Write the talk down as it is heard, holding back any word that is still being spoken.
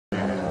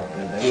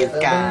You've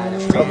got a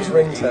friend. Tom's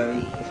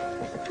ringtone.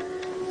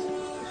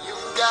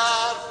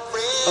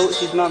 Oh, it's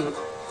his mum.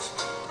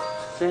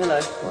 Say hello.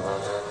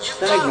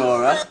 Don't ignore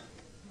her.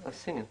 I was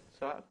singing,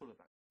 so I'll call her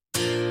back.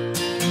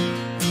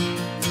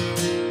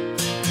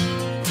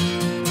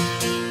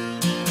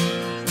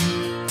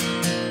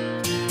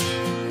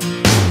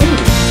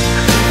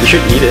 You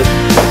should eat it.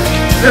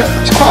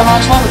 It's quite a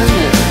nice one, isn't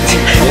it?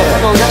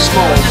 Yeah. Oh, that's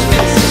small. I've just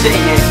been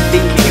sitting here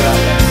thinking about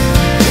that.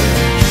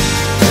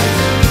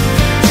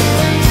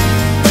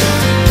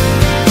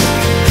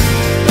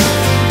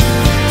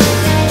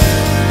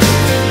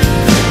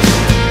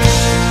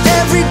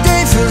 Every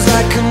day feels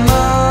like a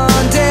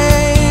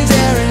Monday.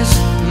 There is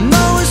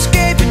no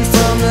escaping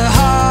from the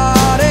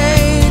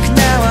heartache.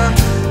 Now I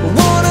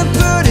wanna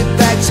put it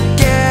back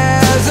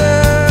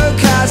together,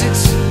 'cause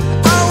it's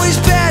always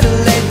better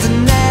late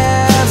than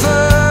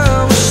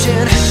never.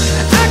 Wishing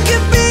I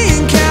could be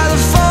in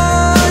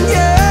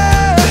California.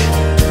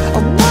 I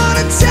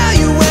wanna tell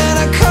you when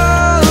I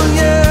call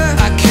you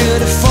I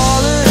could have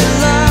fallen in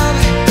love.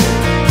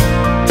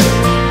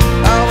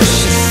 I wish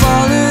you'd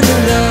fallen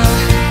in love.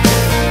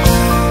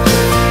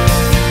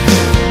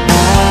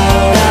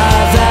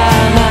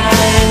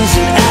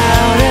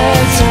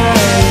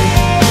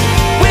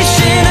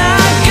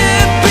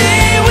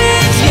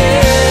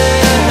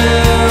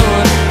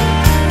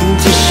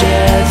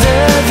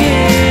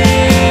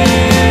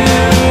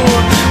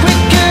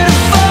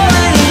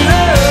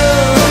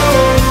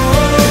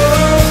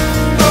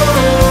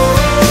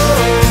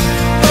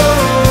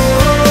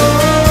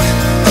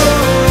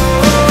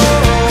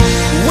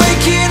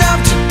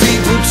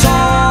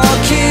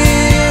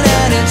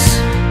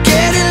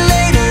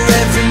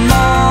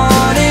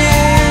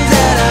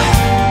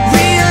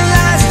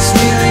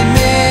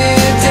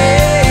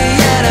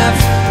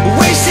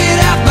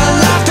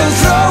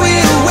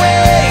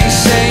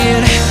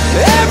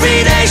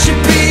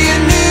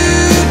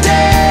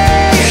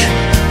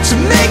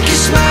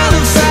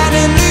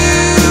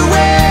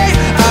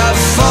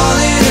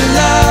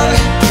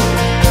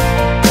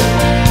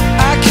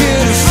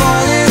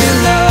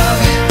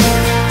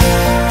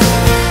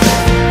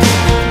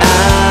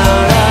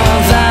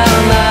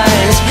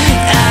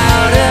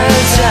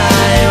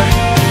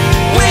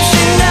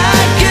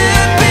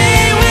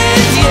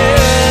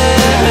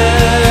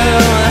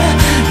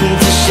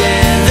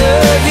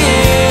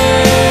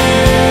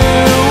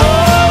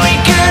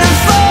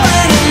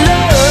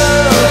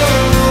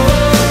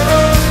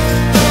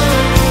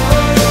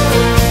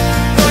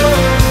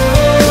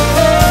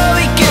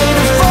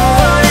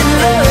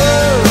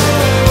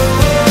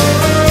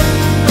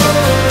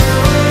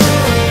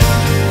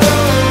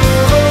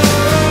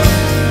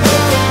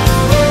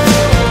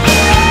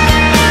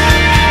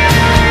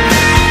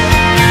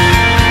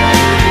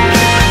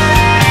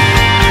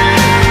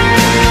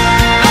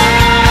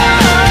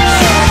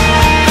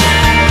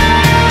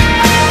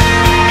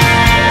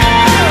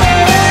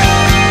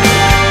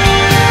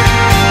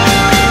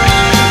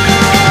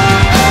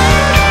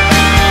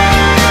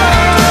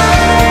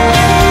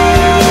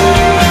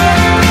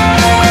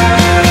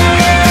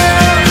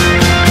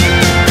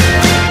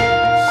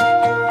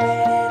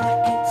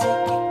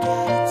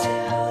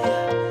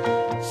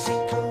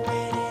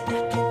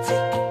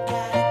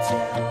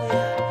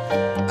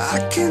 I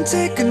can't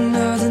take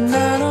another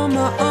night on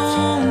my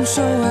own,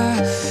 so I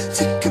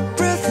take a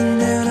breath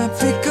and then I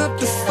pick up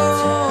the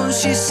phone.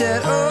 She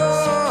said, oh,